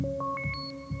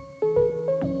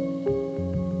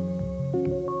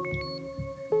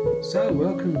So,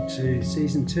 welcome to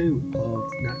season 2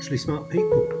 of Naturally Smart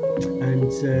People.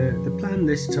 And the plan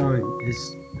this time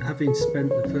is, having spent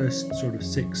the first sort of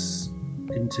 6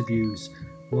 interviews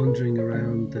wandering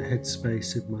around the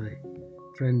headspace of my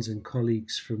friends and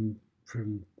colleagues from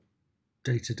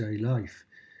day-to-day life.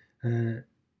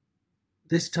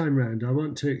 This time round, I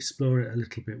want to explore it a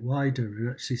little bit wider and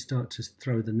actually start to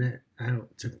throw the net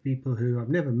out to people who I've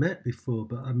never met before,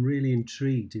 but I'm really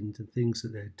intrigued in the things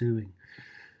that they're doing.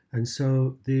 And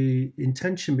so the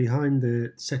intention behind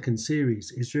the second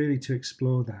series is really to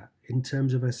explore that in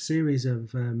terms of a series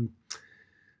of,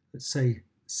 let's say,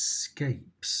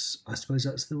 scapes. I suppose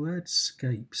that's the word,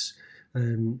 scapes.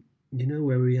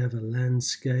 Where we have a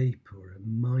landscape or a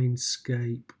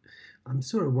mindscape. I'm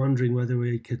sort of wondering whether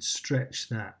we could stretch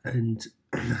that and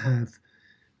have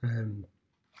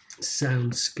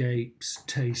soundscapes,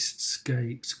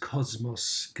 tastescapes,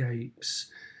 cosmoscapes,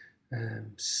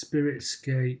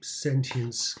 spiritscapes,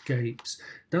 sentientscapes.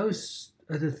 Those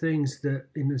are the things that,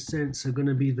 in a sense, are going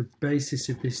to be the basis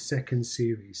of this second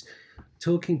series.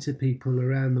 Talking to people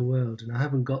around the world, and I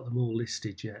haven't got them all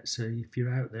listed yet, so if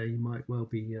you're out there, you might well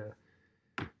be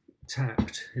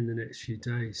tapped in the next few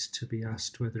days to be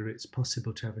asked whether it's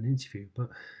possible to have an interview.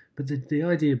 But the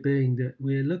idea being that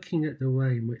we're looking at the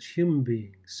way in which human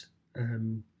beings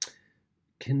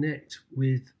connect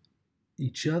with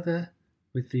each other,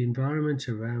 with the environment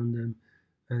around them,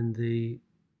 and the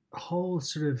whole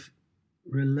sort of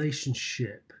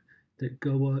relationship that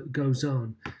goes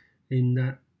on in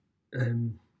that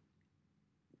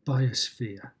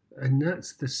biosphere. And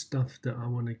that's the stuff that I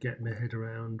want to get my head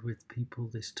around with people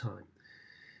this time.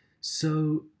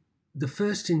 So the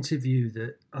first interview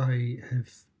that I have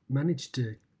managed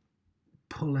to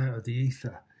pull out of the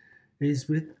ether is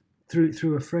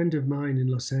through a friend of mine in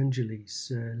Los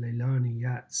Angeles, Leilani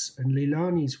Yats. And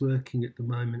Leilani's working at the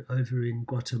moment over in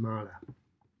Guatemala.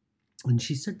 And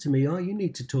she said to me, you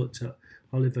need to talk to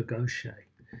Oliver Goshey,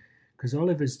 because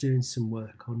Oliver's doing some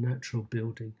work on natural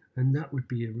building, and that would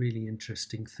be a really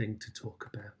interesting thing to talk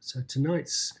about. So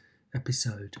tonight's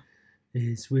episode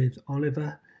is with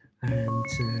Oliver, and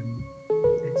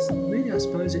it's really, I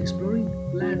suppose, exploring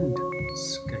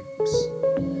landscapes.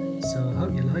 So I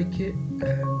hope you like it,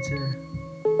 and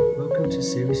welcome to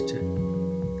Series 2.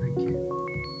 Thank you.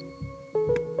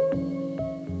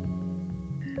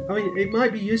 I mean, it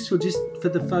might be useful just for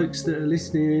the folks that are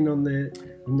listening in on the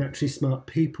Naturally Smart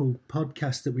People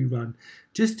podcast that we run,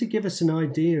 just to give us an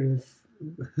idea of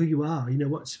who you are.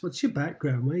 What's your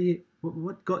background?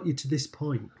 What got you to this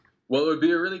point? Well, it would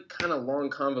be a really kind of long,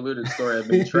 convoluted story. I've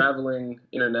been traveling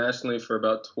internationally for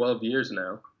about 12 years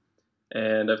now,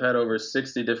 and I've had over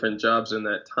 60 different jobs in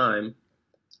that time.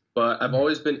 But I've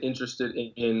always been interested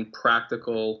in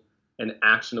practical and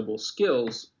actionable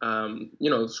skills,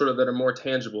 sort of that are more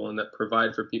tangible and that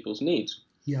provide for people's needs.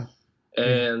 Yeah.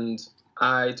 And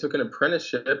I took an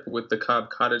apprenticeship with the Cobb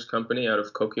Cottage Company out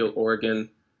of Coquille, Oregon,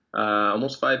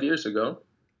 almost 5 years ago.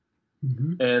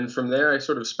 Mm-hmm. And from there, I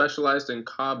sort of specialized in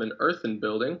cob and earthen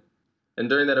building. And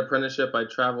during that apprenticeship, I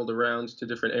traveled around to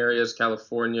different areas,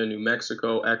 California, New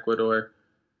Mexico, Ecuador,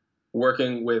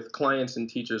 working with clients and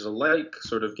teachers alike,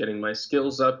 sort of getting my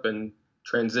skills up and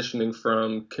transitioning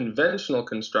from conventional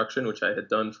construction, which I had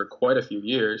done for quite a few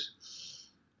years,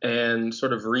 and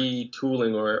sort of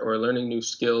retooling or learning new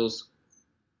skills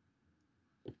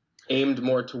aimed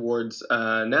more towards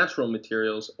natural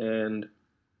materials and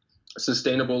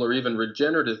sustainable or even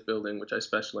regenerative building, which I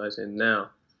specialize in now.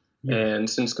 Yeah. And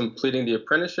since completing the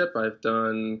apprenticeship, I've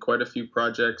done quite a few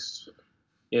projects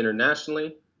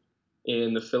internationally,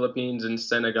 in the Philippines, in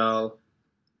Senegal,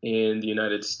 in the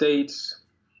United States,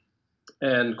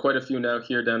 and quite a few now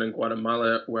here down in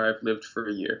Guatemala, where I've lived for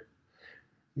a year.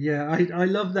 Yeah, I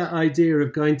love that idea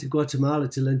of going to Guatemala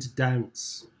to learn to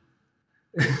dance.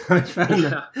 I found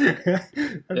that.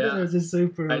 I thought it was a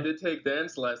super. I did take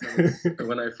dance lessons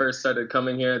when I first started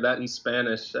coming here. That in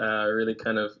Spanish really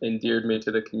kind of endeared me to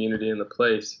the community and the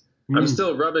place. I'm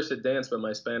still rubbish at dance, but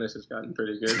my Spanish has gotten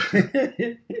pretty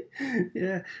good.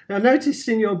 Yeah. I noticed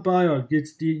in your bio,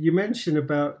 you mentioned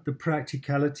about the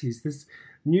practicalities. There's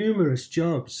numerous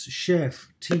jobs: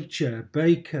 chef, teacher,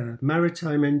 baker,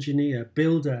 maritime engineer,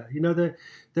 builder.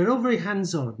 They're all very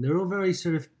hands-on. They're all very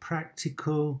sort of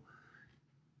practical,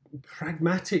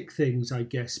 pragmatic things, I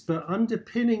guess, but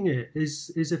underpinning it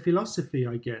is a philosophy,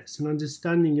 I guess, an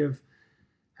understanding of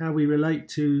how we relate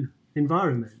to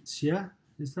environments. Yeah,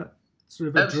 is that sort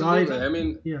of a Absolutely. driver? I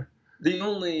mean, yeah. The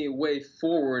only way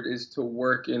forward is to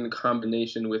work in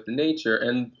combination with nature,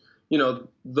 and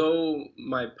though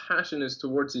my passion is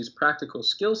towards these practical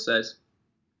skill sets,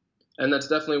 and that's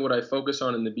definitely what I focus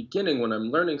on in the beginning when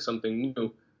I'm learning something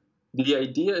new, the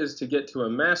idea is to get to a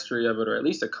mastery of it, or at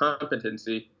least a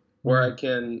competency where I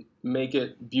can make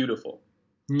it beautiful.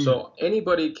 So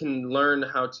anybody can learn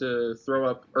how to throw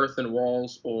up earthen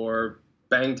walls or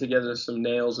bang together some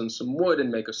nails and some wood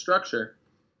and make a structure.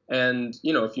 And,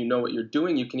 if you know what you're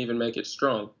doing, you can even make it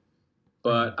strong.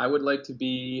 But I would like to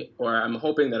be, or I'm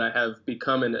hoping that I have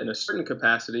become in a certain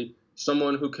capacity,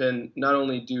 someone who can not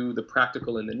only do the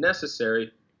practical and the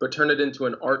necessary, but turn it into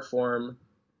an art form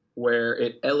where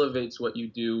it elevates what you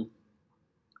do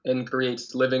and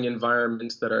creates living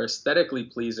environments that are aesthetically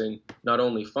pleasing, not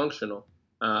only functional,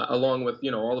 along with,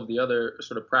 all of the other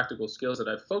sort of practical skills that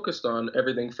I've focused on,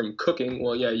 everything from cooking.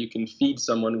 Well, yeah, you can feed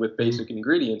someone with basic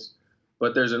ingredients,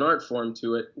 but there's an art form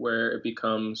to it where it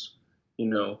becomes,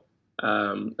 a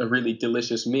really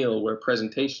delicious meal where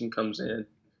presentation comes in,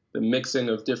 the mixing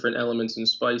of different elements and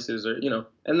spices, or,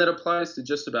 and that applies to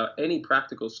just about any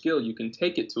practical skill. You can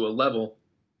take it to a level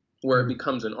where it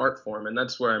becomes an art form, and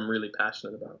that's where I'm really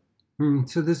passionate about.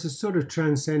 So there's a sort of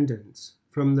transcendence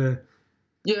from the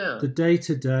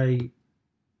day-to-day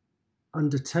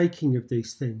undertaking of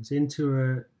these things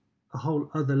into a whole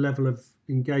other level of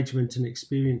engagement and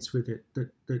experience with it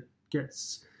that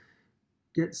gets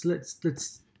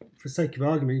let's for sake of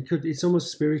argument, it's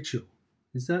almost spiritual.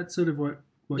 Is that sort of what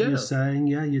you're saying?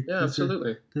 Yeah,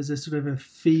 absolutely. There's a sort of a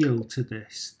feel to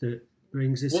this that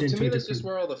brings us into to me, that's just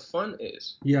where all the fun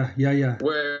is. Yeah.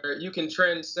 Where you can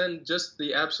transcend just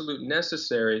the absolute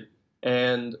necessary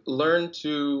and learn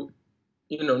to,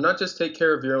 not just take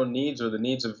care of your own needs or the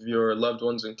needs of your loved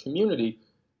ones and community,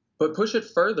 but push it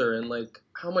further. And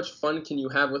how much fun can you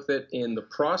have with it in the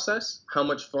process? How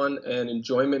much fun and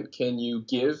enjoyment can you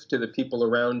give to the people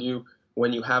around you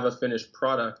when you have a finished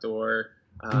product, or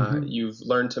you've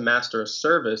learned to master a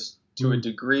service to a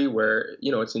degree where,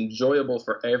 it's enjoyable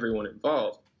for everyone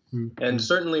involved. And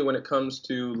certainly when it comes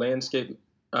to landscape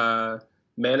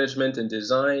management and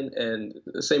design, and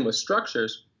the same with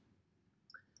structures,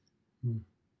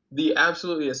 the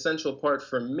absolutely essential part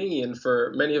for me and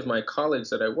for many of my colleagues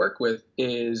that I work with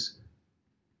is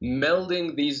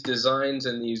melding these designs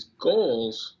and these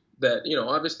goals that,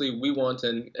 obviously we want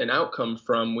an outcome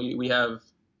from. We have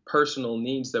personal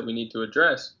needs that we need to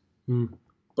address,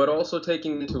 but also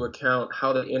taking into account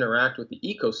how they interact with the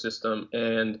ecosystem.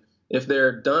 And if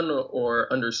they're done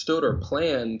or understood or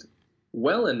planned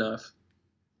well enough,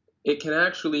 it can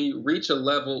actually reach a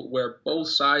level where both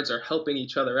sides are helping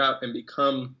each other out and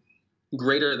become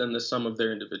greater than the sum of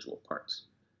their individual parts.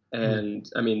 And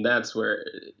I mean, that's where,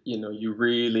 you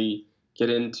really get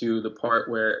into the part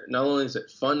where not only is it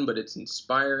fun, but it's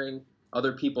inspiring.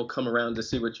 Other people come around to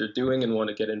see what you're doing and want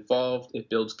to get involved. It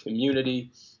builds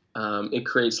community. It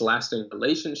creates lasting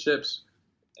relationships.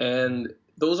 And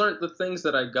those aren't the things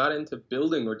that I got into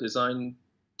building or design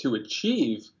to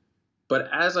achieve. But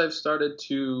as I've started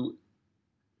to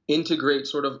integrate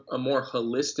sort of a more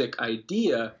holistic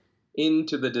idea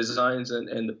into the designs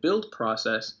and the build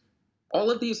process, all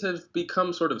of these have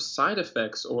become sort of side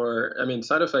effects, or,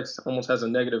 side effects almost has a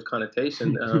negative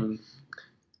connotation.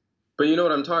 But you know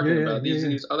what I'm talking about.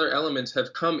 These other elements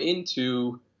have come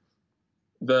into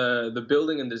the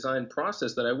building and design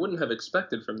process that I wouldn't have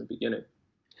expected from the beginning.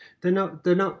 They're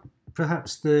not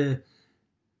perhaps for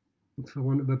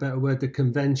want of a better word, the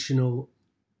conventional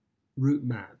route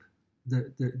map.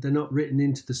 They're not written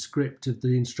into the script of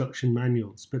the instruction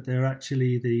manuals, but they're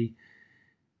actually the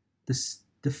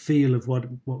feel of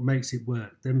what makes it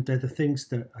work. They're the things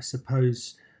that I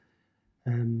suppose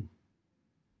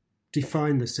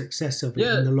define the success of it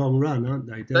in the long run, aren't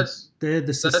they? That's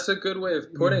a good way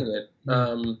of putting it.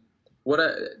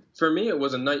 For me, it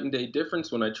was a night and day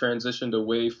difference when I transitioned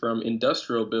away from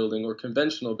industrial building, or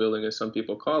conventional building, as some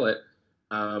people call it,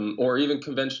 or even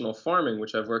conventional farming,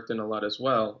 which I've worked in a lot as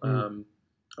well,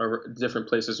 or different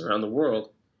places around the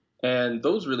world. And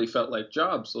those really felt like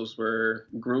jobs. Those were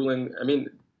grueling.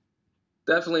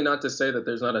 Definitely not to say that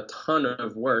there's not a ton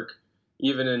of work,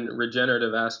 even in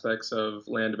regenerative aspects of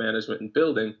land management and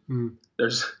building.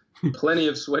 There's plenty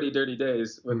of sweaty, dirty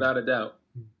days, without a doubt.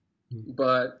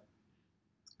 But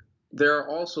there are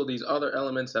also these other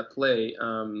elements at play,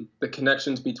 the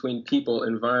connections between people,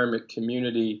 environment,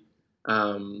 community,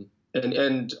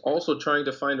 and also trying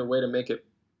to find a way to make it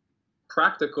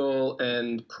practical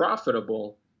and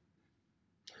profitable,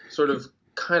 sort of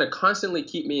kind of constantly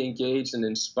keep me engaged and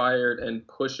inspired and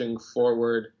pushing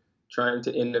forward, trying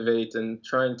to innovate and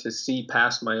trying to see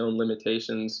past my own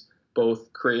limitations,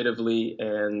 both creatively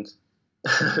and,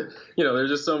 there's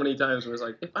just so many times where it's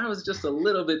like, if I was just a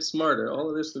little bit smarter, all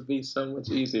of this would be so much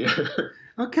easier.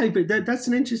 Okay, but that's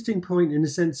an interesting point in the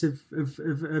sense of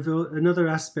another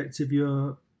aspect of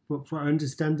what I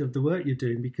understand of the work you're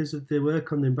doing because of the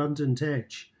work on the abundant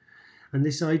edge and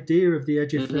this idea of the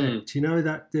edge effect,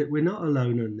 that we're not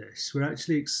alone on this. We're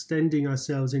actually extending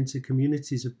ourselves into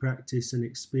communities of practice and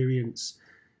experience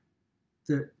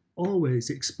that always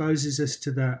exposes us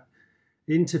to that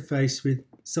interface with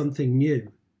something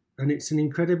new. And it's an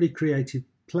incredibly creative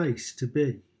place to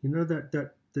be.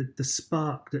 The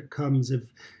spark that comes of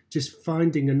just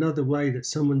finding another way that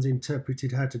someone's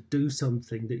interpreted how to do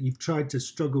something that you've tried to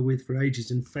struggle with for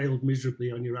ages and failed miserably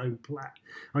on your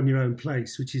own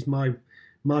place, which is my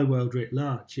world writ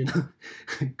large,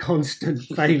 constant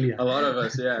failure. A lot of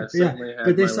us, certainly have.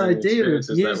 But this idea of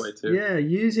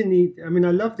using I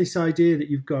love this idea that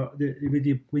you've got with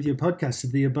your podcast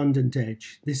of the abundant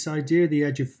edge. This idea of the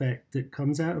edge effect that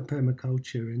comes out of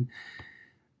permaculture, and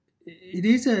it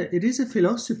is a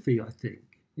philosophy, I think.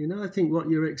 I think what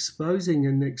you're exposing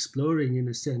and exploring, in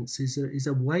a sense, is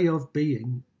a way of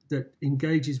being that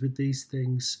engages with these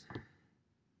things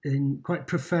in quite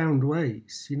profound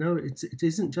ways. It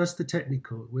isn't just the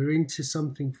technical. We're into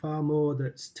something far more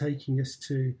that's taking us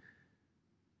to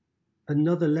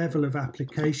another level of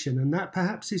application, and that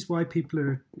perhaps is why people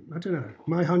are. I don't know.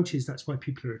 My hunch is that's why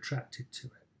people are attracted to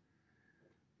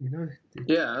it.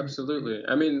 Yeah, absolutely.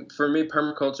 I mean, for me,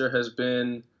 permaculture has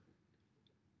been,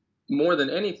 more than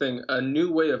anything, a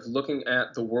new way of looking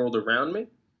at the world around me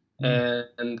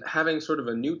and having sort of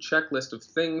a new checklist of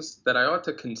things that I ought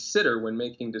to consider when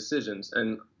making decisions.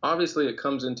 And obviously it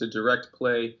comes into direct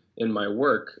play in my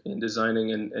work in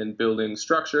designing and building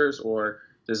structures or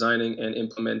designing and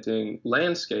implementing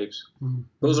landscapes. Mm-hmm.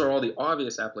 Those are all the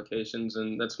obvious applications,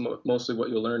 and that's mostly what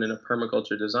you'll learn in a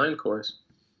permaculture design course.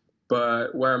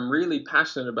 But where I'm really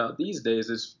passionate about these days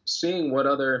is seeing what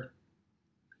other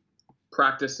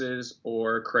practices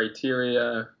or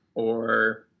criteria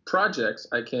or projects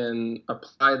I can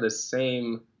apply the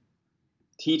same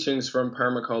teachings from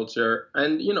permaculture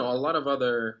and, a lot of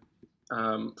other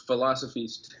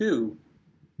philosophies too,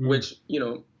 which,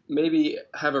 maybe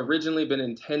have originally been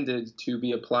intended to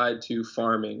be applied to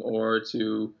farming or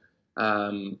to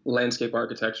landscape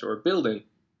architecture or building.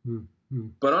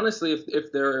 But honestly,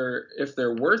 if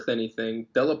they're worth anything,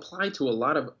 they'll apply to a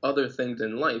lot of other things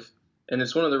in life. And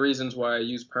it's one of the reasons why I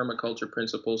use permaculture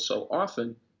principles so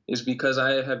often, is because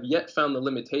I have yet found the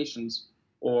limitations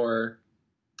or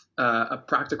a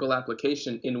practical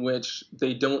application in which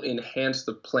they don't enhance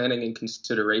the planning and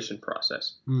consideration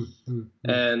process.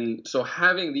 And so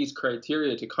having these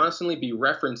criteria to constantly be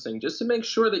referencing just to make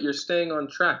sure that you're staying on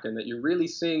track and that you're really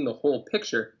seeing the whole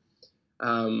picture,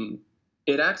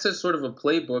 it acts as sort of a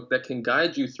playbook that can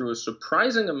guide you through a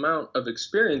surprising amount of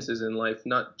experiences in life,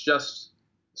 not just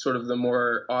sort of the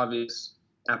more obvious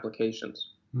applications.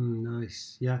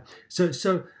 Nice. Yeah.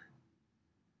 So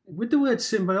would the word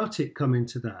symbiotic come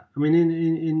into that? I mean,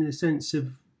 in the sense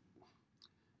of,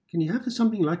 can you have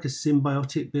something like a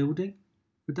symbiotic building?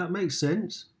 Would that make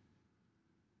sense?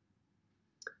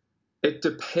 It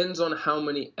depends on how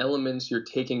many elements you're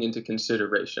taking into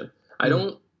consideration. I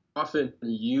don't often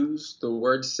use the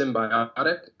word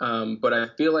symbiotic, but I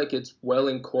feel like it's well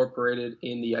incorporated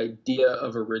in the idea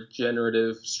of a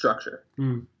regenerative structure.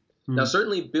 Now,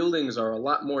 certainly buildings are a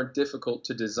lot more difficult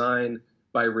to design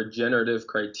by regenerative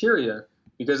criteria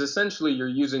because essentially you're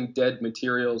using dead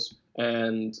materials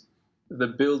and the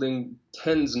building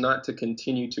tends not to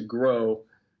continue to grow,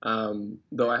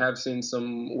 though I have seen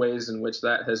some ways in which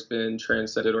that has been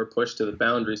transcended or pushed to the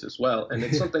boundaries as well. And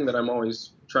it's something that I'm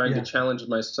always trying to challenge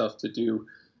myself to do,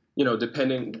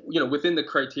 depending, within the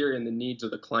criteria and the needs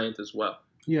of the client as well.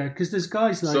 Yeah, because there's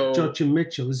guys like Judge and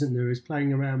Mitchell, isn't there, who's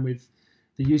playing around with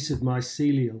the use of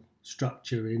mycelial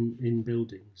structure in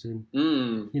buildings. And,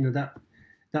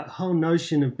 that whole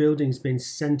notion of buildings being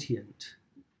sentient,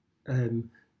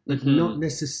 but not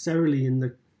necessarily in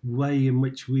the way in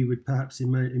which we would perhaps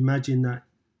imagine that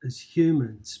as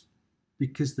humans,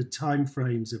 because the time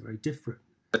frames are very different.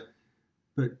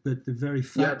 But the very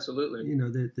fact, absolutely.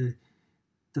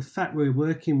 The fact we're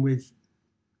working with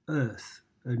Earth,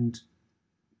 and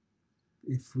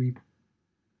if we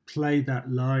play that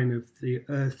line of the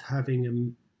Earth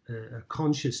having a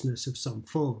consciousness of some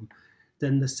form,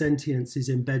 then the sentience is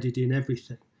embedded in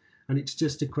everything, and it's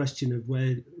just a question of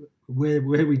where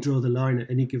we draw the line at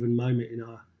any given moment in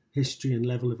our history and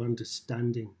level of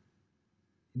understanding.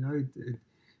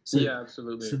 So,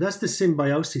 absolutely. So that's the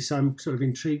symbiosis I'm sort of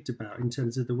intrigued about in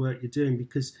terms of the work you're doing,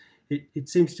 because it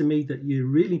seems to me that you're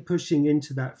really pushing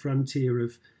into that frontier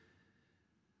of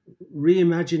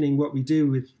reimagining what we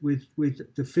do with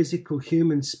the physical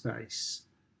human space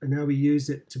and how we use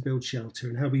it to build shelter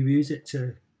and how we use it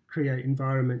to create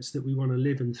environments that we want to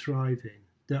live and thrive in,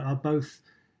 that are both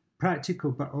practical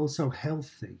but also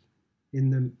healthy in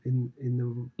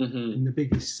the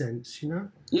biggest sense, you know?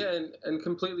 Yeah, and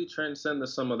completely transcend the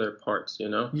sum of their parts, you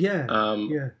know? Yeah,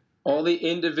 yeah. All the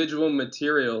individual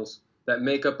materials that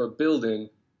make up a building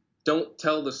don't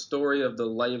tell the story of the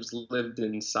lives lived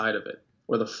inside of it,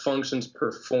 or the functions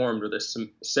performed, or the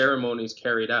ceremonies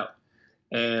carried out.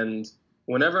 And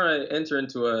whenever I enter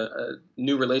into a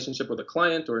new relationship with a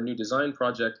client or a new design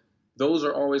project, those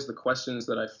are always the questions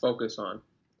that I focus on.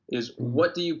 Is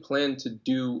what do you plan to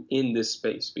do in this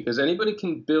space? Because anybody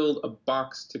can build a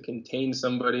box to contain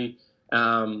somebody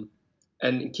and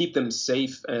keep them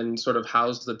safe and sort of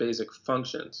house the basic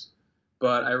functions.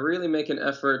 But I really make an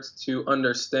effort to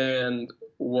understand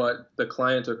what the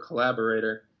client or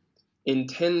collaborator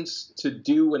intends to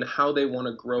do and how they want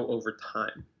to grow over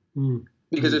time.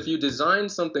 Because if you design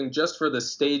something just for the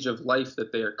stage of life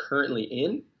that they are currently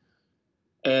in,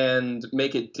 and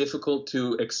make it difficult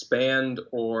to expand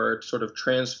or sort of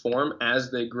transform as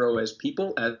they grow as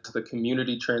people, as the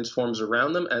community transforms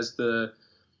around them, as the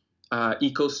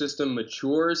ecosystem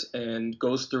matures and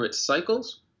goes through its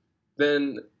cycles,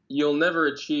 then you'll never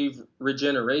achieve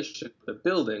regeneration of the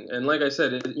building. And like I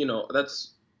said,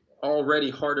 that's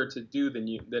already harder to do than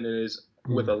it is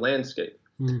with a landscape.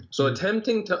 So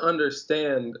attempting to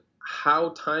understand how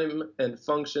time and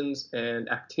functions and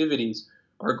activities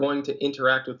are going to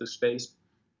interact with the space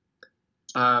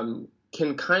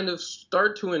can kind of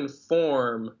start to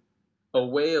inform a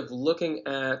way of looking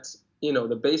at,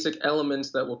 the basic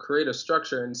elements that will create a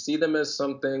structure and see them as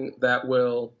something that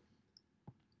will,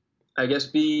 I guess,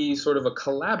 be sort of a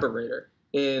collaborator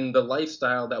in the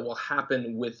lifestyle that will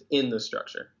happen within the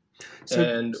structure.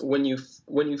 And when you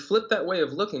flip that way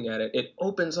of looking at it, it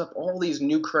opens up all these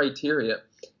new criteria.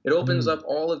 It opens up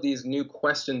all of these new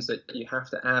questions that you have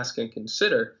to ask and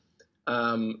consider.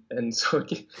 And so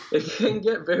it can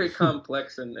get very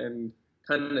complex and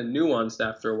kind of nuanced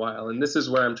after a while. And this is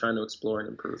where I'm trying to explore and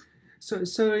improve.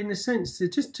 So in a sense,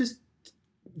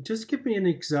 just give me an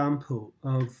example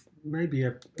of maybe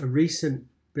a recent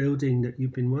building that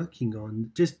you've been working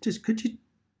on. Just could you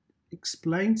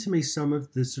explain to me some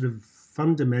of the sort of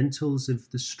fundamentals of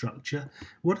the structure?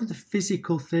 What are the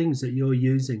physical things that you're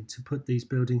using to put these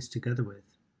buildings together with?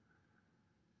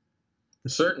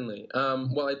 Certainly.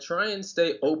 Well, I try and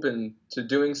stay open to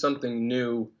doing something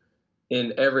new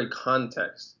in every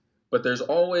context. But there's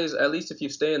always, at least if you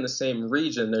stay in the same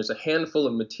region, there's a handful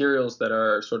of materials that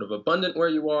are sort of abundant where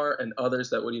you are, and others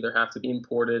that would either have to be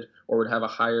imported or would have a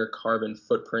higher carbon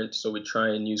footprint. So we try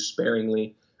and use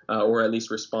sparingly. Or at least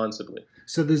responsibly.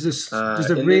 So there's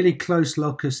a really close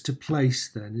locus to place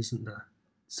then, isn't there?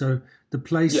 So the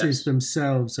places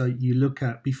themselves you look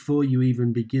at before you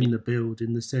even begin the build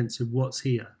in the sense of what's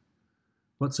here,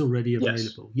 what's already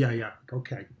available. Yes. Yeah.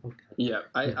 Okay. Yeah,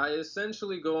 I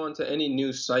essentially go onto any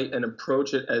new site and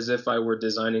approach it as if I were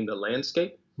designing the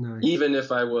landscape, even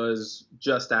if I was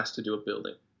just asked to do a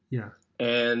building. Yeah.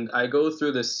 And I go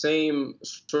through the same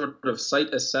sort of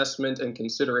site assessment and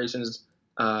considerations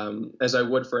as I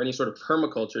would for any sort of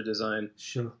permaculture design.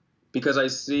 Sure. Because I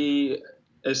see,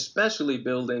 especially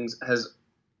buildings, as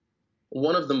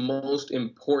one of the most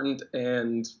important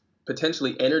and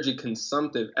potentially energy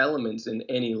consumptive elements in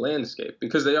any landscape.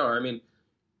 Because they are. I mean,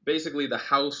 basically the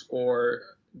house or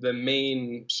the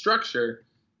main structure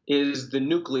is the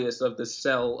nucleus of the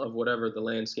cell of whatever the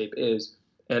landscape is.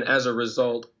 And as a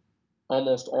result,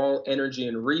 almost all energy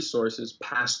and resources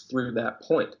pass through that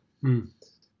point.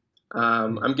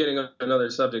 I'm getting another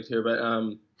subject here, but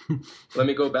let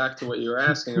me go back to what you were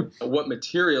asking about what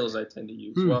materials I tend to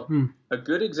use. Well, a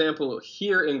good example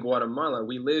here in Guatemala,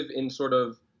 we live in sort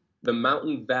of the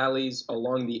mountain valleys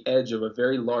along the edge of a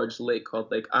very large lake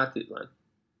called Lake Atitlan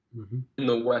in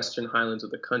the western highlands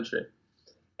of the country.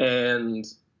 And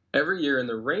every year in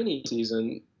the rainy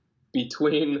season,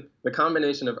 between the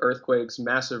combination of earthquakes,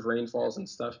 massive rainfalls and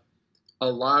stuff, a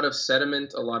lot of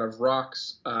sediment, a lot of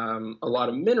rocks, a lot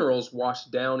of minerals wash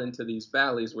down into these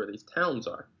valleys where these towns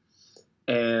are.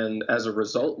 And as a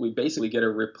result, we basically get a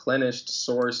replenished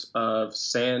source of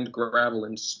sand, gravel,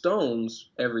 and stones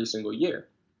every single year.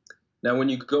 Now, when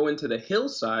you go into the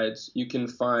hillsides, you can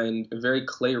find a very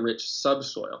clay-rich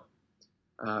subsoil,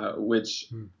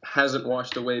 which hasn't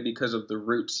washed away because of the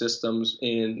root systems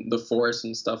in the forest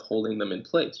and stuff holding them in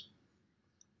place.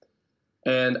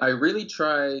 And I really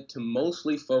try to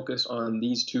mostly focus on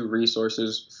these two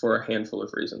resources for a handful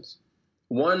of reasons.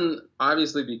 One,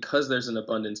 obviously, because there's an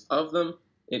abundance of them,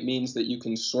 it means that you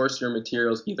can source your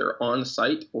materials either on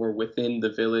site or within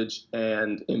the village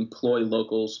and employ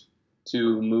locals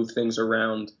to move things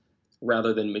around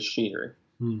rather than machinery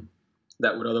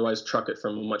that would otherwise truck it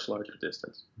from a much larger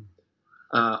distance.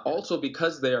 Also,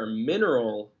 because they are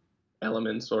mineral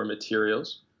elements or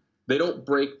materials, they don't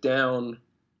break down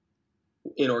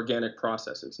in organic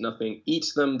processes. Nothing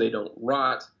eats them. They don't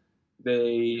rot.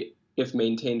 They, if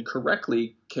maintained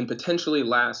correctly, can potentially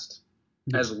last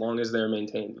as long as they're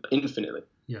maintained, infinitely.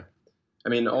 Yeah. I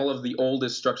mean, all of the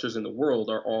oldest structures in the world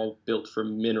are all built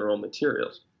from mineral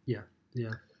materials. Yeah.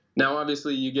 Yeah. Now,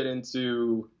 obviously, you get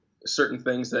into certain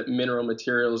things that mineral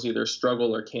materials either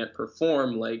struggle or can't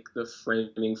perform, like the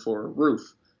framing for a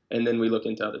roof. And then we look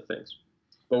into other things.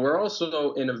 But we're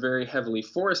also in a very heavily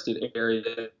forested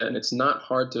area, and it's not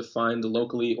hard to find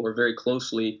locally or very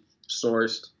closely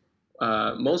sourced,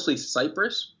 mostly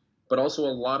cypress, but also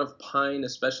a lot of pine,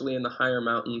 especially in the higher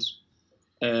mountains.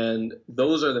 And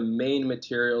those are the main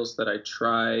materials that I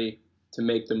try to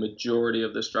make the majority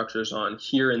of the structures on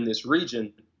here in this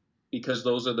region, because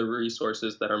those are the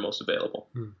resources that are most available.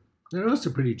 They're also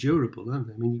pretty durable, aren't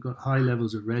they? I mean, you've got high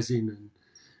levels of resin and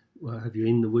what have you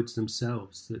in the woods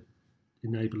themselves that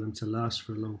enable them to last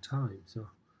for a long time. So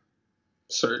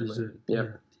certainly, yeah.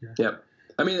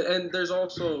 I mean, and there's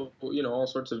also, all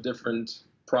sorts of different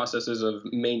processes of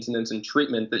maintenance and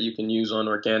treatment that you can use on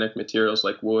organic materials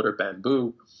like wood or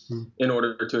bamboo in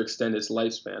order to extend its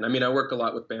lifespan. I mean, I work a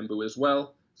lot with bamboo as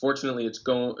well. Fortunately, it's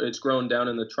grown down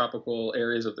in the tropical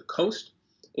areas of the coast.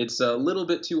 It's a little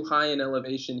bit too high in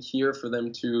elevation here for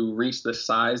them to reach the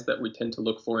size that we tend to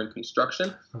look for in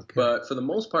construction. Okay. But for the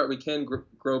most part, we can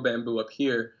grow bamboo up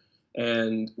here,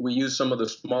 and we use some of the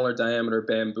smaller diameter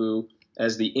bamboo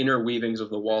as the inner weavings of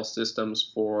the wall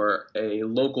systems for a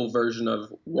local version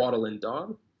of wattle and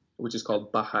dog, which is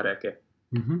called bajareke.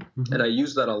 And I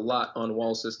use that a lot on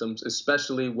wall systems,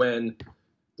 especially when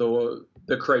the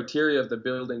criteria of the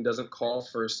building doesn't call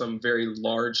for some very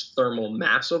large thermal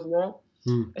mass of wall.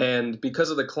 And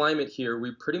because of the climate here,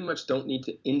 we pretty much don't need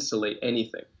to insulate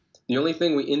anything. The only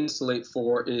thing we insulate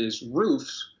for is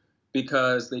roofs,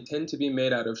 because they tend to be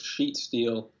made out of sheet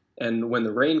steel, and when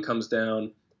the rain comes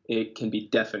down, it can be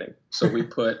deafening. So we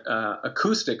put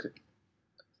acoustic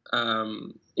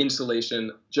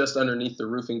insulation just underneath the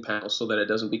roofing panel so that it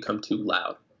doesn't become too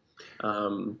loud.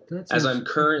 As I'm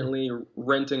currently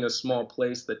renting a small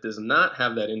place that does not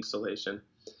have that insulation,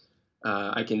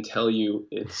 I can tell you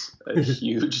it's a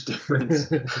huge difference.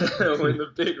 When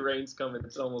the big rains come,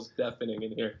 it's almost deafening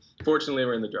in here. Fortunately,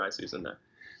 we're in the dry season now.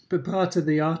 But part of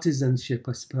the artisanship,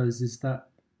 I suppose, is that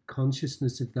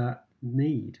consciousness of that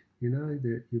need,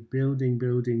 that you're building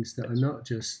buildings that are not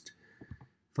just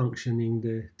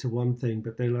functioning to one thing,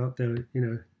 but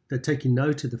they're taking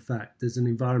note of the fact there's an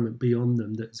environment beyond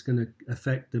them that's going to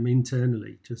affect them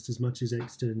internally just as much as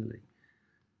externally.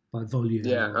 By volume,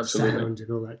 sound,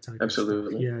 and all that type of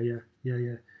stuff. Yeah.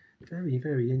 Very,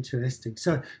 very interesting.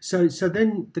 So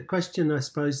then the question, I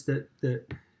suppose, that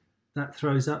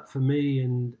throws up for me,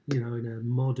 and in a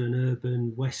modern,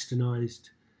 urban, westernized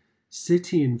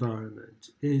city environment,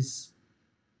 is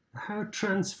how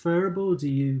transferable do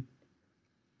you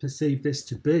perceive this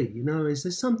to be? Is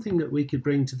there something that we could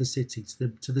bring to the city,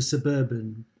 to the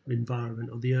suburban environment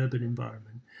or the urban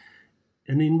environment,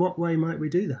 and in what way might we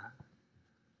do that?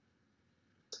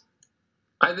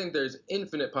 I think there's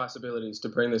infinite possibilities to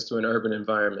bring this to an urban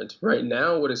environment. Right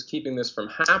now, what is keeping this from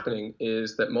happening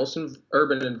is that most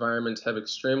urban environments have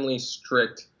extremely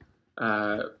strict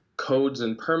codes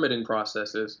and permitting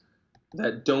processes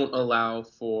that don't allow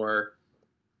for,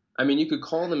 you could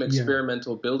call them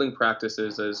experimental building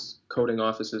practices, as coding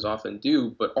offices often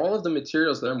do, but all of the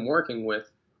materials that I'm working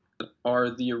with are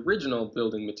the original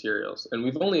building materials, and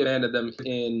we've only abandoned them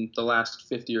in the last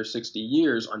 50 or 60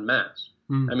 years en masse.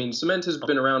 Cement has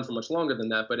been around for much longer than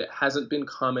that, but it hasn't been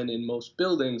common in most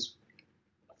buildings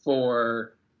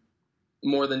for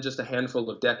more than just a handful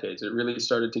of decades. It really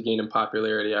started to gain in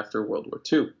popularity after World War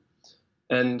II.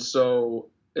 And so,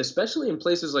 especially in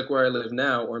places like where I live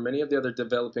now, or many of the other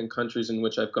developing countries in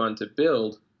which I've gone to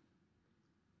build,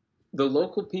 the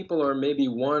local people are maybe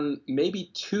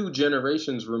maybe two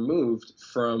generations removed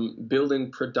from building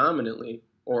predominantly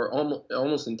or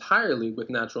almost entirely with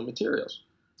natural materials.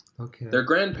 Okay. Their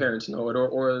grandparents know it,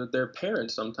 or their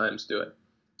parents sometimes do it.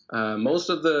 Most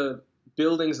of the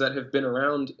buildings that have been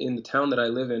around in the town that I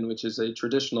live in, which is a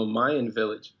traditional Mayan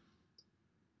village,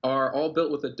 are all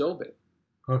built with adobe.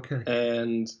 Okay.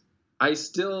 And I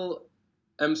still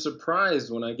am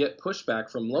surprised when I get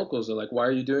pushback from locals. They're like, "Why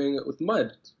are you doing it with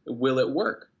mud? Will it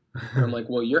work?" And I'm like,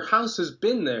 "Well, your house has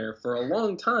been there for a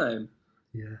long time.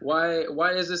 Yeah.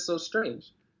 Why is this so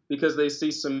strange?" Because they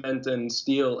see cement and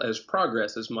steel as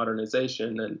progress, as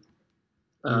modernization,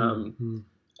 and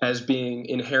as being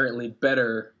inherently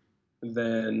better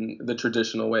than the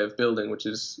traditional way of building, which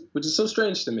is so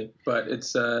strange to me. But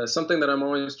it's something that I'm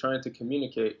always trying to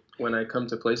communicate when I come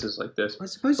to places like this. I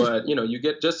suppose but you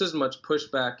get just as much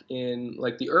pushback in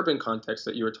like the urban context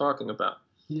that you were talking about.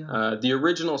 Yeah. The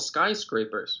original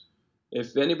skyscrapers.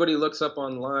 If anybody looks up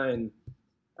online,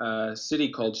 a city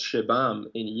called Shibam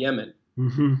in Yemen.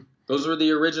 Mm-hmm. Those were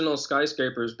the original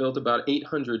skyscrapers built about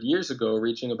 800 years ago,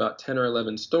 reaching about 10 or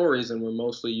 11 stories, and were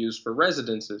mostly used for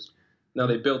residences. Now,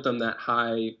 they built them that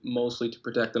high mostly to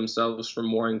protect themselves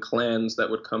from warring clans that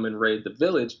would come and raid the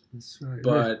village. That's right.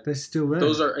 But they're still there.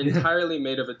 Those are entirely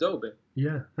made of adobe.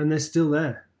 Yeah, and they're still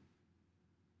there.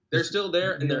 They're still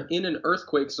there, and they're in an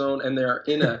earthquake zone, and they're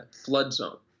in a flood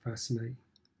zone. Fascinating.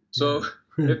 So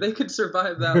if they could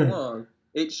survive that long,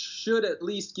 it should at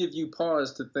least give you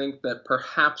pause to think that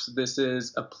perhaps this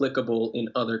is applicable in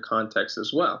other contexts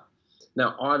as well.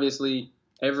 Now, obviously,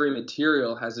 every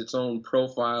material has its own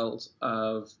profiles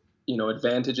of,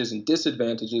 advantages and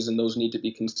disadvantages, and those need to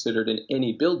be considered in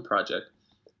any build project,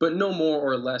 but no more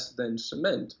or less than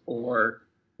cement or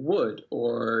wood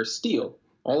or steel.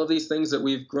 All of these things that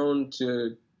we've grown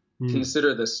to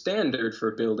consider the standard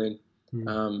for building,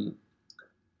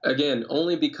 again,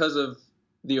 only because of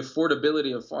the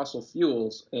affordability of fossil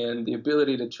fuels and the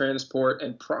ability to transport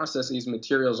and process these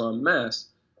materials en masse,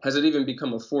 has it even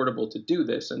become affordable to do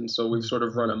this. And so we've sort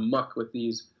of run amok with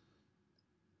these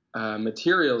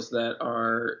materials that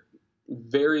are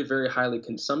very, very highly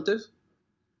consumptive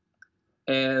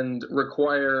and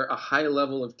require a high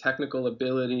level of technical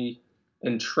ability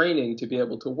and training to be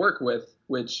able to work with,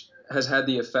 which has had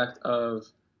the effect of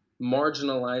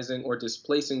marginalizing or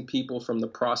displacing people from the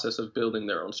process of building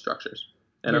their own structures.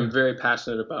 And I'm very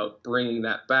passionate about bringing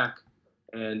that back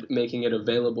and making it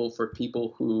available for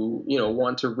people who,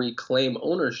 want to reclaim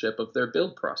ownership of their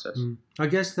build process. I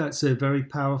guess that's a very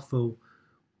powerful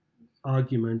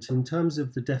argument in terms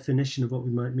of the definition of what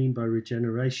we might mean by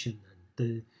regeneration.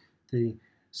 The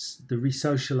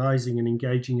resocializing and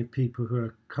engaging of people who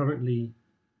are currently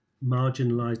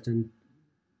marginalized and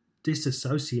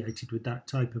disassociated with that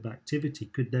type of activity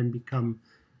could then become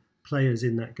players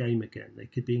in that game again. They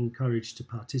could be encouraged to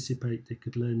participate. They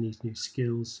could learn these new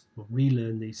skills or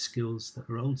relearn these skills that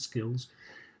are old skills,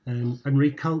 and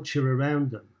reculture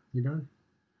around them.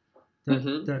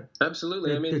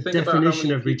 Absolutely. The think definition about how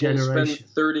many of people regeneration. spend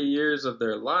 30 years of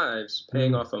their lives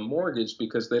paying off a mortgage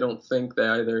because they don't think they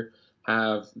either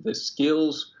have the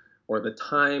skills or the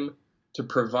time to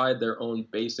provide their own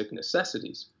basic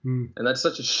necessities. And that's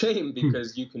such a shame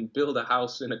because you can build a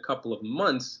house in a couple of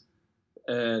months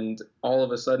and all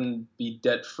of a sudden be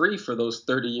debt-free for those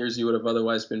 30 years you would have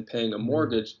otherwise been paying a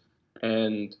mortgage.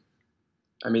 And,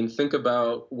 think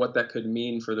about what that could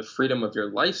mean for the freedom of your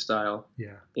lifestyle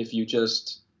if you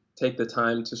just take the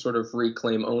time to sort of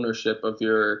reclaim ownership of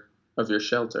your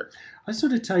shelter. I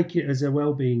sort of take it as a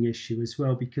well-being issue as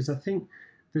well, because I think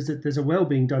there's a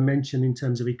well-being dimension in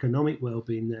terms of economic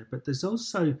well-being there, but there's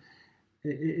also,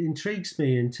 it intrigues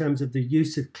me in terms of the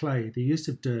use of clay, the use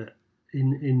of dirt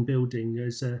in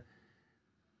building.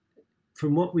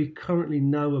 From what we currently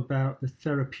know about the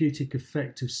therapeutic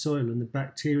effect of soil and the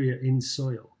bacteria in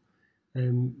soil,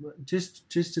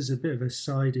 just as a bit of a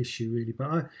side issue really,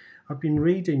 but I've been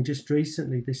reading just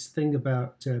recently this thing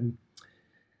about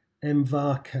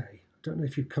MVARK. I don't know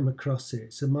if you've come across it.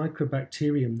 It's a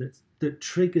microbacterium that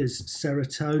triggers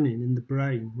serotonin in the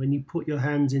brain when you put your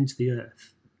hands into the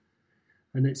earth.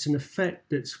 And it's an effect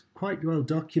that's quite well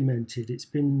documented. It's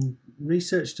been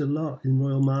researched a lot in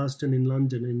Royal Marsden in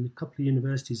London and a couple of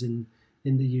universities in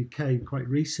the UK quite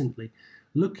recently,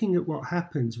 looking at what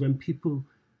happens when people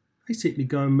basically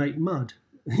go and make mud,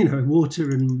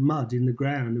 water and mud in the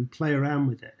ground and play around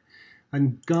with it.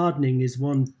 And gardening is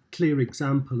one clear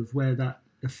example of where that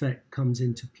effect comes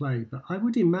into play. But I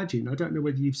would imagine, I don't know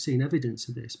whether you've seen evidence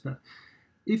of this, but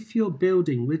if you're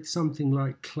building with something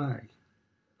like clay,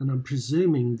 and I'm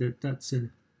presuming that that's a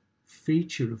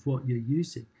feature of what you're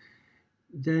using,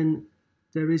 then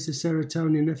there is a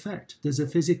serotonin effect. There's a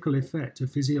physical effect, a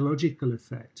physiological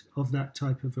effect of that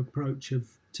type of approach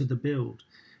to the build,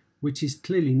 which is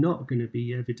clearly not going to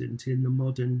be evident in the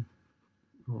modern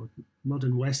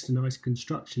westernized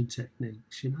construction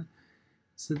techniques,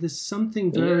 So there's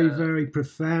something very, very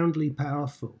profoundly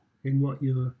powerful in what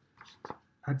you're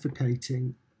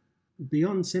advocating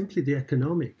beyond simply the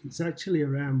economic. It's actually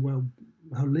around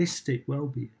holistic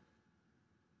well-being.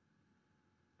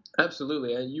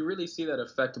 Absolutely. And you really see that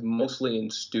effect mostly in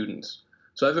students.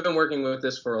 So I've been working with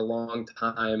this for a long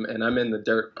time, and I'm in the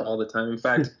dirt all the time. In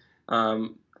fact,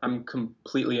 I'm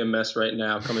completely a mess right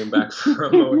now coming back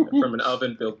from an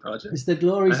oven build project. It's the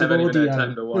glories of audio. I haven't even had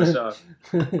time to wash off.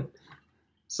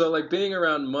 So like being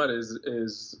around mud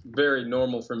is very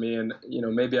normal for me, and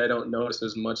maybe I don't notice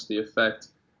as much the effect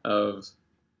of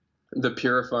the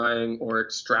purifying or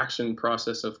extraction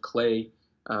process of clay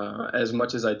as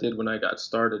much as I did when I got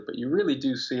started. But you really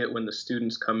do see it when the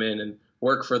students come in and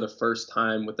work for the first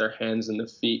time with their hands and the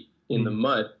feet in the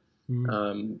mud.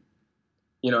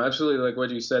 Absolutely, like what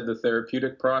you said, the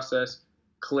therapeutic process.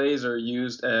 Clays are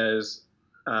used as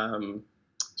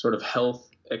sort of health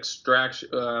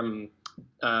extraction.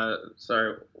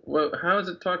 How is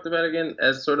it talked about again?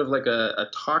 As sort of like a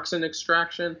toxin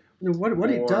extraction. What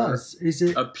it does is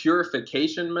a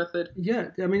purification method. Yeah,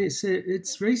 I mean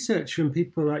it's research from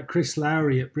people like Chris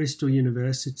Lowry at Bristol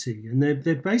University, and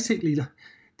they basically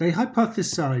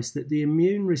hypothesized that the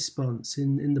immune response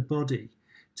in the body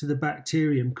to the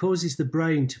bacterium causes the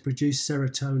brain to produce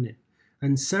serotonin,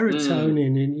 and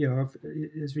serotonin,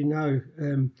 as we know,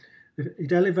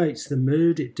 it elevates the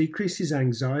mood, it decreases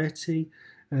anxiety.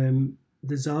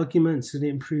 There's arguments that it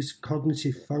improves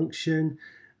cognitive function.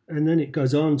 And then it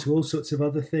goes on to all sorts of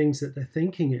other things that they're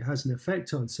thinking it has an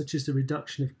effect on, such as the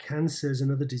reduction of cancers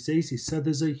and other diseases. So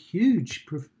there's a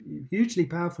hugely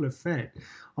powerful effect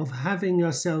of having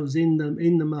ourselves in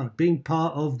the mud, being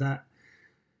part of that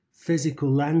physical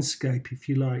landscape, if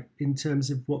you like, in terms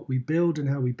of what we build and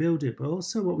how we build it, but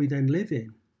also what we then live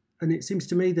in. And it seems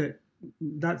to me that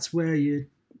that's where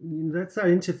that's that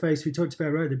interface we talked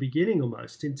about right at the beginning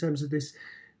almost, in terms of this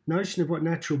notion of what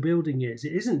natural building is.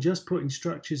 It isn't just putting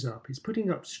structures up, it's putting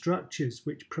up structures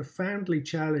which profoundly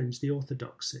challenge the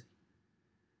orthodoxy.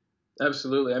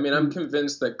 Absolutely. I mean, I'm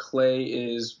convinced that clay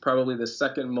is probably the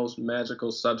second most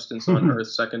magical substance on Earth,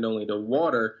 second only to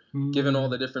water, given all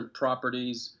the different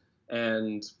properties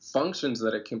and functions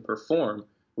that it can perform,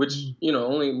 which,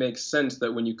 only makes sense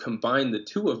that when you combine the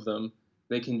two of them,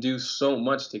 they can do so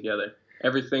much together.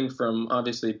 Everything from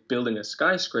obviously building a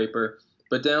skyscraper,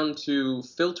 but down to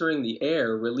filtering the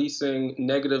air, releasing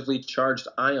negatively charged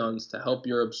ions to help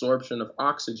your absorption of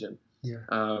oxygen. Yeah.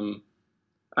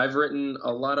 I've written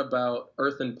a lot about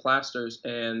earthen plasters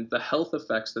and the health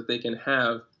effects that they can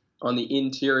have on the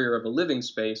interior of a living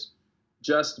space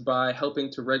just by helping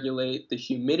to regulate the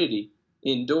humidity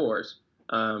indoors.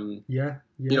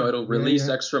 It'll release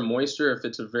extra moisture if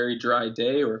it's a very dry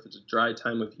day or if it's a dry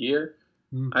time of year.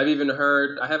 I've even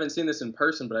heard, I haven't seen this in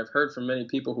person, but I've heard from many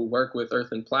people who work with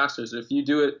earthen plasters, if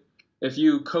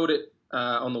you coat it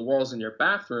on the walls in your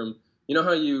bathroom, you know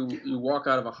how you walk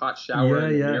out of a hot shower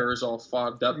and the mirror's all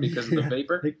fogged up because of the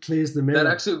vapor? It clears the mirror.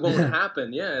 That actually won't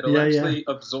happen. Yeah, it'll actually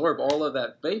absorb all of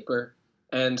that vapor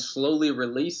and slowly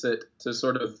release it to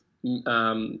sort of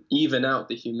even out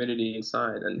the humidity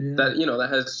inside. And that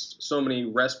has so many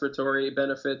respiratory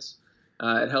benefits.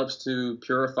 It helps to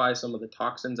purify some of the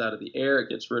toxins out of the air. It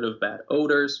gets rid of bad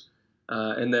odors.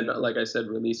 And then, like I said,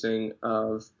 releasing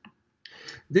of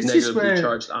negatively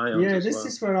charged ions. Yeah, this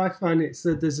is where I find it's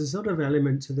that there's a sort of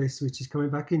element to this, which is coming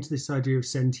back into this idea of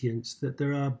sentience, that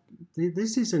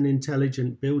this is an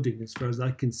intelligent building as far as I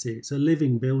can see. It's a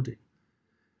living building.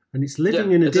 And it's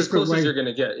living in a different way. It's as close as you're going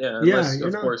to get, Unless,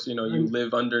 of course, you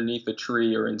live underneath a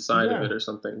tree or inside of it or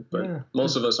something. But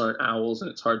most of us aren't owls,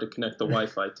 and it's hard to connect the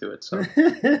Wi-Fi to it. So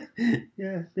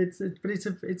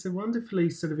it's a wonderfully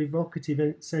sort of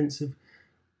evocative sense of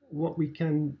what we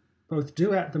can both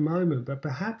do at the moment, but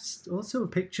perhaps also a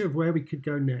picture of where we could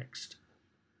go next.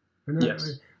 And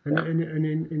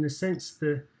in a sense,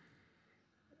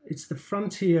 it's the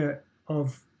frontier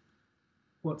of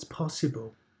what's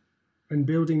possible. And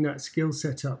building that skill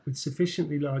set up with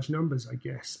sufficiently large numbers, I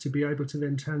guess, to be able to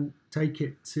then take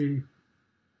it to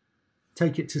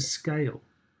scale.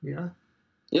 Yeah.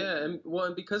 Yeah, and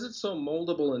because it's so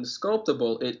moldable and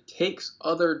sculptable, it takes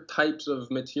other types of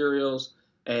materials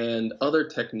and other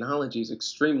technologies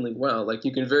extremely well. Like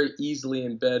you can very easily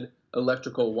embed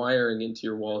electrical wiring into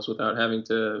your walls without having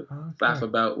to faff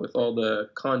about with all the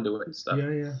conduit and stuff.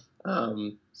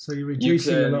 So you're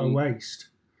reducing a lot of waste.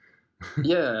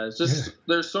 It's just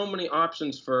there's so many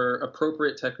options for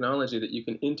appropriate technology that you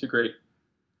can integrate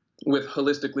with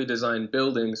holistically designed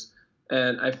buildings,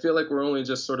 and I feel like we're only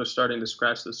just sort of starting to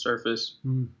scratch the surface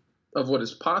of what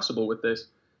is possible with this.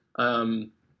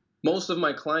 Most of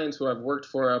my clients who I've worked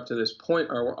for up to this point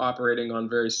are operating on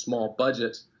very small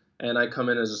budgets, and I come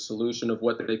in as a solution of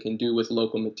what they can do with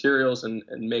local materials and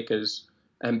make as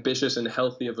ambitious and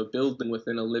healthy of a building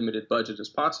within a limited budget as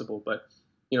possible. But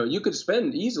you could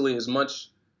spend easily as much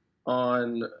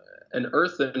on an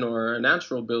earthen or a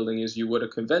natural building as you would a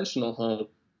conventional home,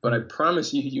 but I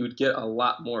promise you would get a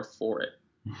lot more for it.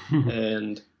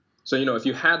 And so, if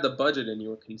you had the budget and you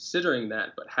were considering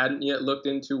that, but hadn't yet looked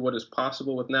into what is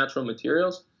possible with natural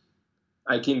materials,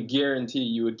 I can guarantee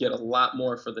you would get a lot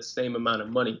more for the same amount of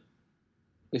money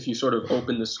if you sort of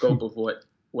open the scope of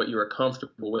what you were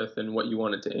comfortable with and what you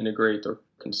wanted to integrate or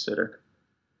consider.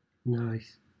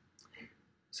 Nice.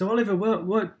 So Oliver,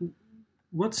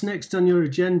 what's next on your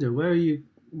agenda? Where are you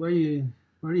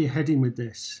heading with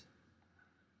this?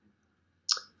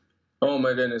 Oh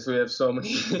my goodness, we have so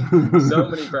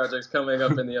many projects coming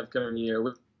up in the upcoming year.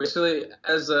 We actually,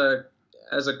 as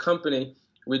a company,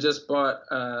 we just bought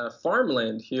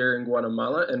farmland here in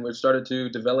Guatemala, and we've started to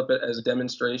develop it as a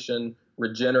demonstration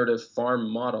regenerative farm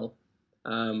model,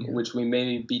 which we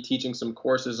may be teaching some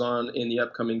courses on in the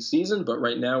upcoming season. But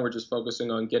right now, we're just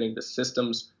focusing on getting the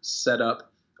systems set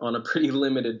up on a pretty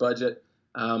limited budget.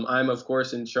 I'm, of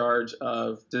course, in charge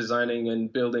of designing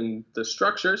and building the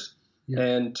structures. Yeah.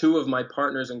 And two of my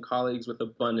partners and colleagues with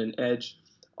Abundant Edge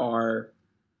are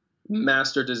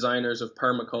master designers of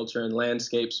permaculture and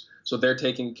landscapes. So they're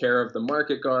taking care of the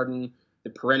market garden,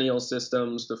 the perennial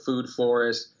systems, the food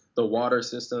forest, the water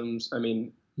systems. I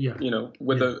mean,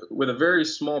 with a very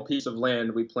small piece of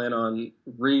land, we plan on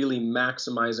really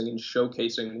maximizing and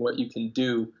showcasing what you can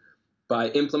do by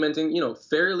implementing,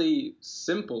 fairly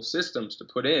simple systems to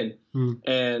put in.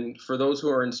 And for those who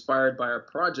are inspired by our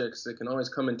projects, they can always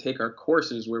come and take our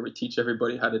courses where we teach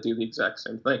everybody how to do the exact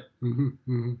same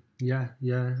thing. Yeah.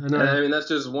 And I mean, that's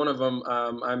just one of them.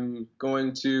 I'm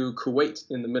going to Kuwait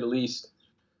in the Middle East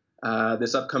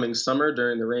this upcoming summer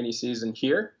during the rainy season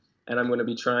here. And I'm going to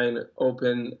be trying to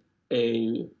open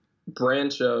a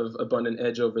branch of Abundant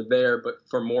Edge over there, but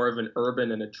for more of an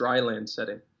urban and a dryland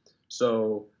setting.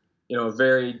 So, a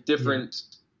very different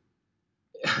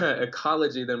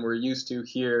ecology than we're used to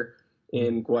here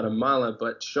in Guatemala,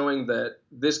 but showing that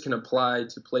this can apply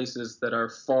to places that are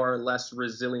far less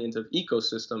resilient of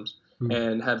ecosystems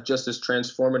and have just as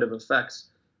transformative effects,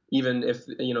 even if,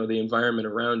 the environment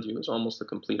around you is almost the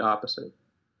complete opposite.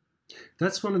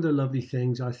 That's one of the lovely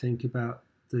things I think about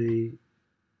the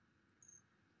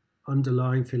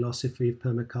underlying philosophy of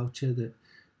permaculture, that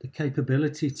the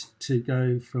capability to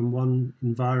go from one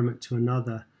environment to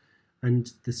another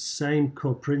and the same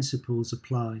core principles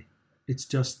apply. It's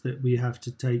just that we have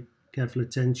to take careful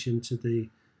attention to the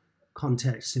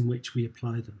context in which we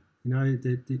apply them.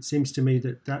 It seems to me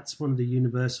that that's one of the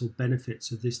universal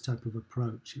benefits of this type of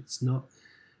approach. It's not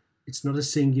a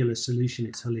singular solution,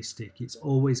 it's holistic. It's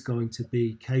always going to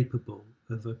be capable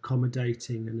of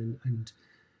accommodating and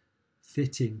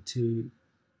fitting to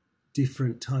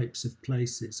different types of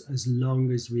places, as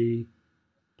long as we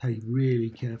pay really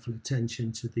careful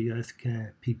attention to the earth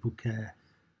care, people care,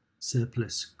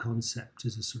 surplus concept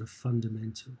as a sort of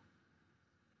fundamental.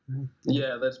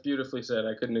 Yeah, that's beautifully said.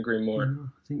 I couldn't agree more.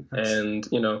 I think that's... And,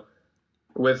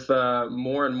 with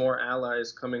more and more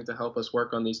allies coming to help us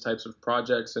work on these types of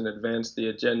projects and advance the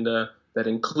agenda that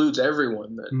includes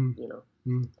everyone, that,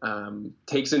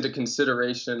 takes into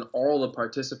consideration all the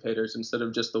participators instead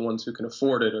of just the ones who can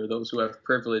afford it or those who have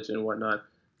privilege and whatnot,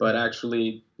 but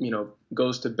actually,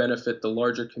 goes to benefit the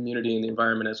larger community and the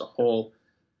environment as a whole.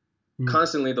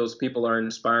 Constantly, those people are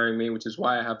inspiring me, which is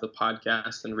why I have the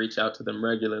podcast and reach out to them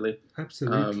regularly.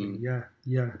 Absolutely,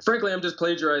 yeah. Frankly, I'm just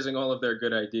plagiarizing all of their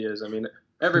good ideas. I mean,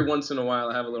 every once in a while,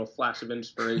 I have a little flash of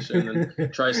inspiration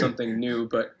and try something new,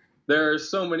 but there are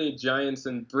so many giants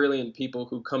and brilliant people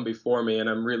who come before me, and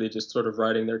I'm really just sort of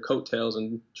riding their coattails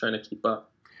and trying to keep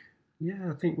up. Yeah,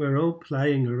 I think we're all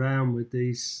playing around with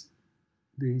these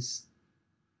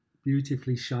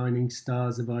beautifully shining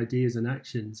stars of ideas and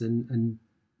actions, and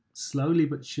slowly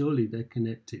but surely they're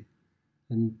connected.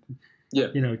 And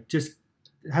just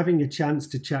having a chance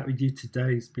to chat with you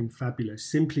today has been fabulous,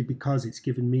 simply because it's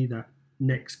given me that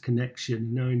next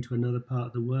connection, into another part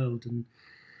of the world. And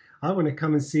I want to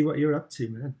come and see what you're up to,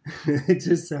 man. It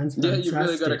just sounds fantastic. Yeah, you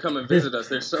really got to come and visit us.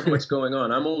 There's so much going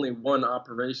on. I'm only one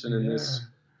operation in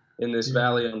this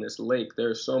valley on this lake.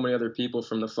 There are so many other people,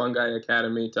 from the Fungi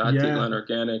Academy to Atitlan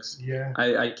Organics. Yeah.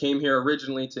 I came here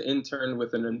originally to intern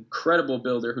with an incredible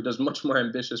builder who does much more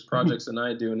ambitious projects than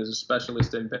I do and is a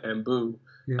specialist in bamboo.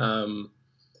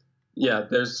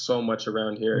 There's so much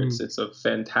around here. It's a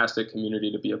fantastic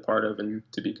community to be a part of and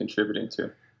to be contributing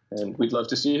to. And we'd love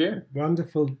to see you here.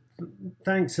 Wonderful.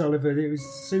 Thanks, Oliver. It was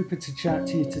super to chat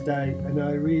to you today, and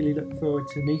I really look forward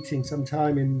to meeting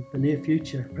sometime in the near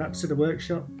future, perhaps at a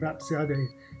workshop, perhaps either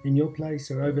in your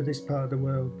place or over this part of the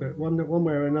world. But one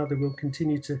way or another, we'll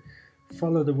continue to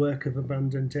follow the work of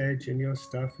Abundant Edge and your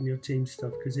stuff and your team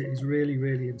stuff, because it is really,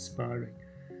 really inspiring.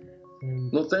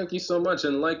 Well, thank you so much.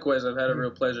 And likewise, I've had a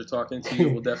real pleasure talking to you.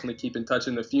 We'll definitely keep in touch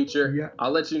in the future. Yeah.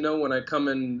 I'll let you know when I come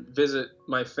and visit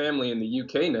my family in the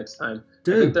UK next time.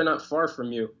 Do. I think they're not far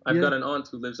from you. I've got an aunt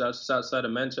who lives outside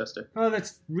of Manchester. Oh,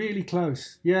 that's really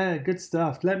close. Yeah, good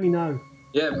stuff. Let me know.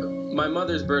 Yeah, my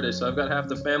mother's British, so I've got half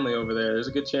the family over there. There's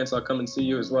a good chance I'll come and see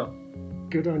you as well.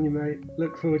 Good on you, mate.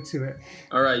 Look forward to it.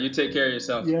 All right, you take care of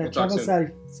yourself. Yeah, we'll talk travel soon. safe.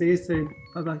 See you soon.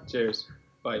 Bye-bye. Cheers.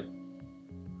 Bye.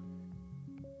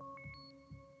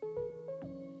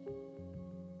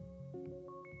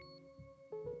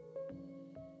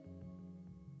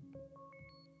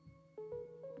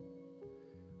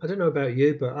 I don't know about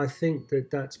you, but I think that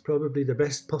that's probably the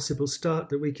best possible start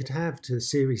that we could have to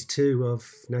Series 2 of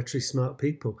Naturally Smart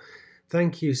People.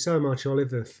 Thank you so much,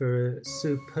 Oliver, for a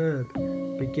superb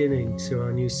beginning to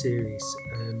our new series.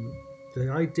 The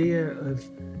idea of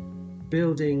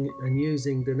building and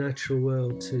using the natural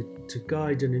world to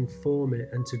guide and inform it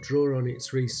and to draw on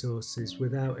its resources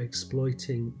without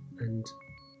exploiting and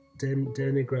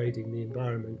denigrating the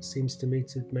environment seems to me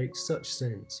to make such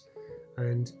sense.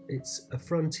 And it's a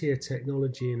frontier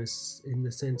technology in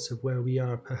the sense of where we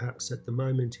are perhaps at the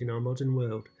moment in our modern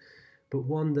world, but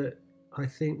one that I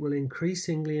think will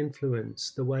increasingly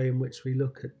influence the way in which we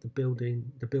look at the built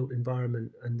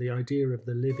environment and the idea of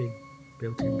the living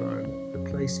built environment, the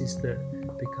places that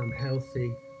become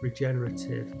healthy,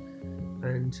 regenerative,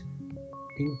 and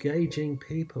engaging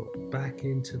people back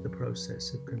into the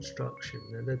process of construction.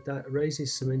 And that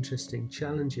raises some interesting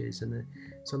challenges, and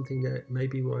something that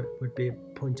maybe would be a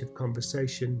point of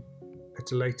conversation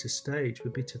at a later stage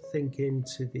would be to think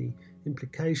into the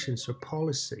implications for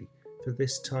policy for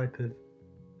this type of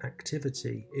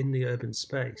activity in the urban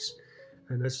space.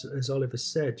 And as Oliver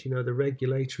said, the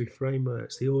regulatory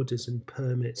frameworks, the orders and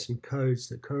permits and codes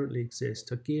that currently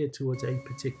exist are geared towards a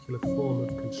particular form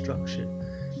of construction,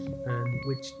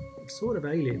 which sort of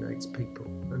alienates people.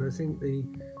 And I think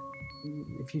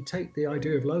if you take the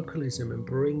idea of localism and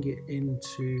bring it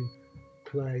into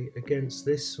play against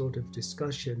this sort of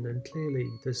discussion, then clearly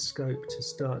there's scope to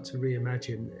start to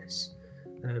reimagine this.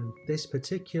 This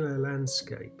particular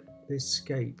landscape, this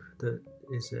scape that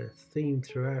is a theme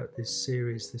throughout this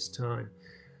series this time,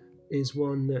 is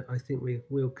one that I think we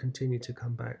will continue to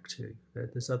come back to.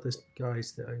 There's other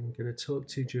guys that I'm going to talk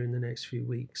to during the next few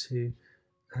weeks who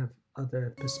have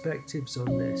other perspectives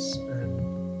on this,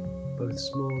 both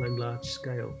small and large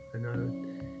scale. And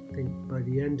I think by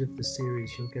the end of the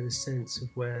series you'll get a sense of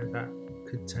where that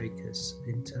could take us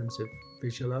in terms of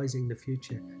visualizing the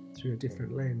future through a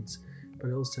different lens,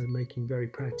 but also making very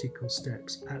practical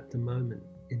steps at the moment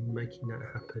in making that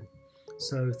happen.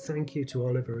 So thank you to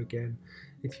Oliver again.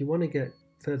 If you want to get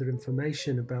further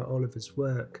information about Oliver's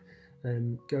work,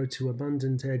 go to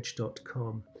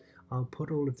abundantedge.com. I'll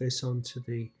put all of this onto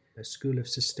the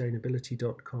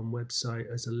schoolofsustainability.com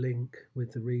website as a link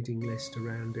with the reading list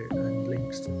around it and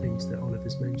links to things that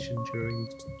Oliver's mentioned during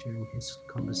his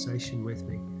conversation with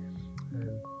me.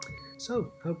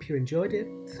 So hope you enjoyed it.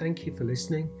 Thank you for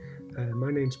listening.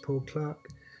 My name's Paul Clark.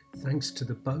 Thanks to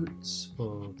the Boats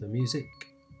for the music,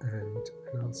 and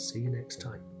I'll see you next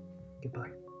time.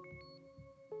 Goodbye.